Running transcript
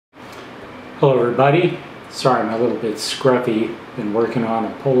Hello everybody. Sorry I'm a little bit scruffy. Been working on a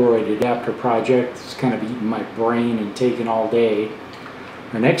Polaroid adapter project. It's kind of eating my brain and taking all day.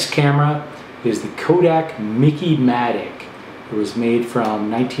 Our next camera is the Kodak Mickey-Matic. It was made from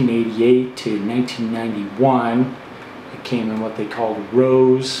 1988 to 1991. It came in what they called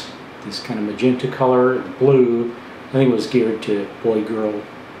rose, this kind of magenta color, and blue. I think it was geared to boy-girl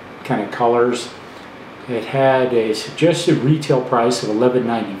kind of colors. It had a suggested retail price of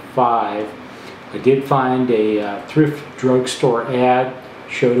 $11.95. I did find a thrift drugstore ad,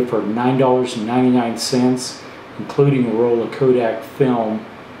 showed it for $9.99, including a roll of Kodak film.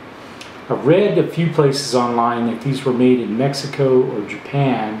 I've read a few places online that these were made in Mexico or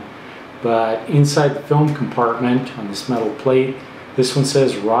Japan, but inside the film compartment on this metal plate, this one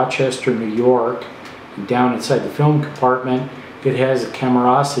says Rochester, New York, and down inside the film compartment it has a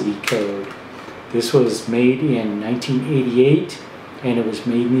CAMEROSITY code. This was made in 1988 and it was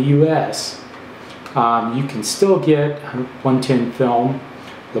made in the US. You can still get 110 film.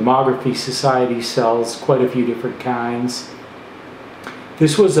 Lithography Society sells quite a few different kinds.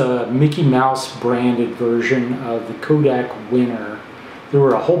 This was a Mickey Mouse branded version of the Kodak Winner. There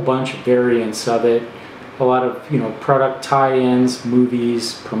were a whole bunch of variants of it. A lot of product tie-ins,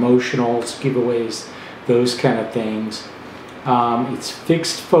 movies, promotionals, giveaways, those kind of things. It's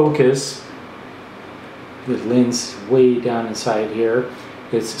fixed focus. The lens is way down inside here.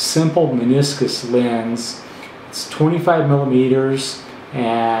 It's a simple meniscus lens. It's 25 millimeters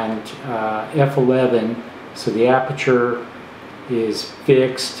and f11, so the aperture is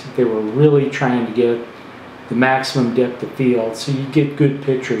fixed. They were really trying to get the maximum depth of field, so you get good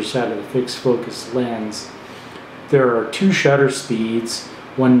pictures out of the fixed focus lens. There are two shutter speeds,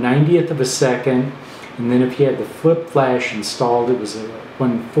 1/90th of a second, and then if you had the flip flash installed, it was a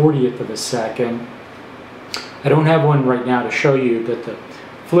 1/40th of a second. I don't have one right now to show you, but the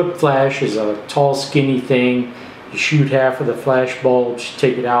flip flash is a tall, skinny thing. You shoot half of the flash bulbs,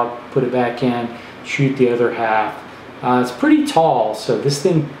 take it out, put it back in, shoot the other half. It's pretty tall, so this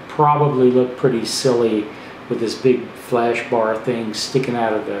thing probably looked pretty silly with this big flash bar thing sticking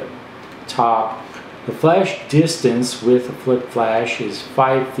out of the top. The flash distance with a flip flash is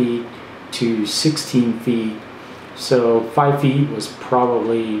 5 feet to 16 feet. So 5 feet was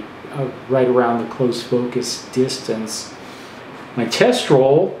probably right around the close focus distance. My test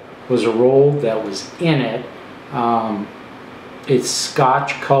roll was a roll that was in it. It's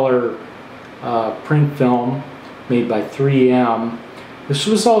Scotch color print film made by 3M. This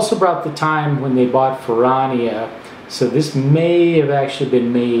was also about the time when they bought Ferrania, so this may have actually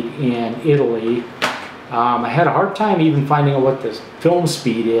been made in Italy. I had a hard time even finding out what the film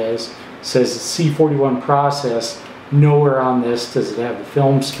speed is. It says it's C41 process. Nowhere on this does it have the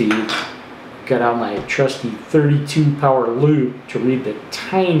film speed. Got out my trusty 32 power loop to read the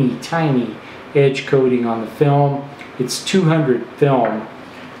tiny edge coding on the film. It's 200 film,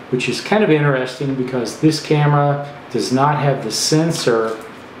 which is kind of interesting because this camera does not have the sensor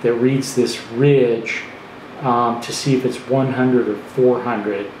that reads this ridge to see if it's 100 or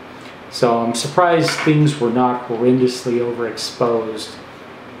 400. So I'm surprised things were not horrendously overexposed.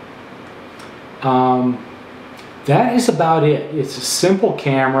 That is about it. It's a simple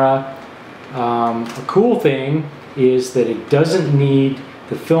camera. A cool thing is that it doesn't need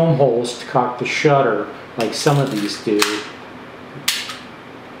the film holes to cock the shutter like some of these do.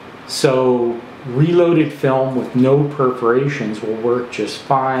 So reloaded film with no perforations will work just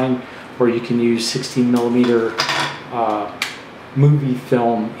fine, or you can use 16 millimeter movie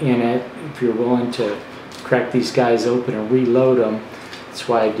film in it if you're willing to crack these guys open and reload them. That's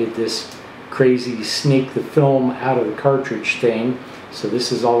why I did this crazy snake the film out of the cartridge thing. So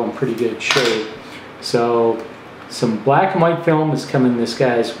this is all in pretty good shape. So some black and white film is coming this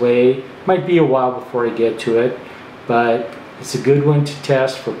guy's way. Might be a while before I get to it, but it's a good one to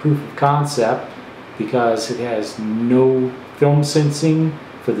test for proof of concept because it has no film sensing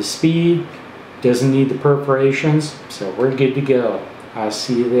for the speed, doesn't need the perforations, so we're good to go. I'll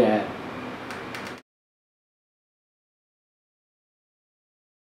see you then.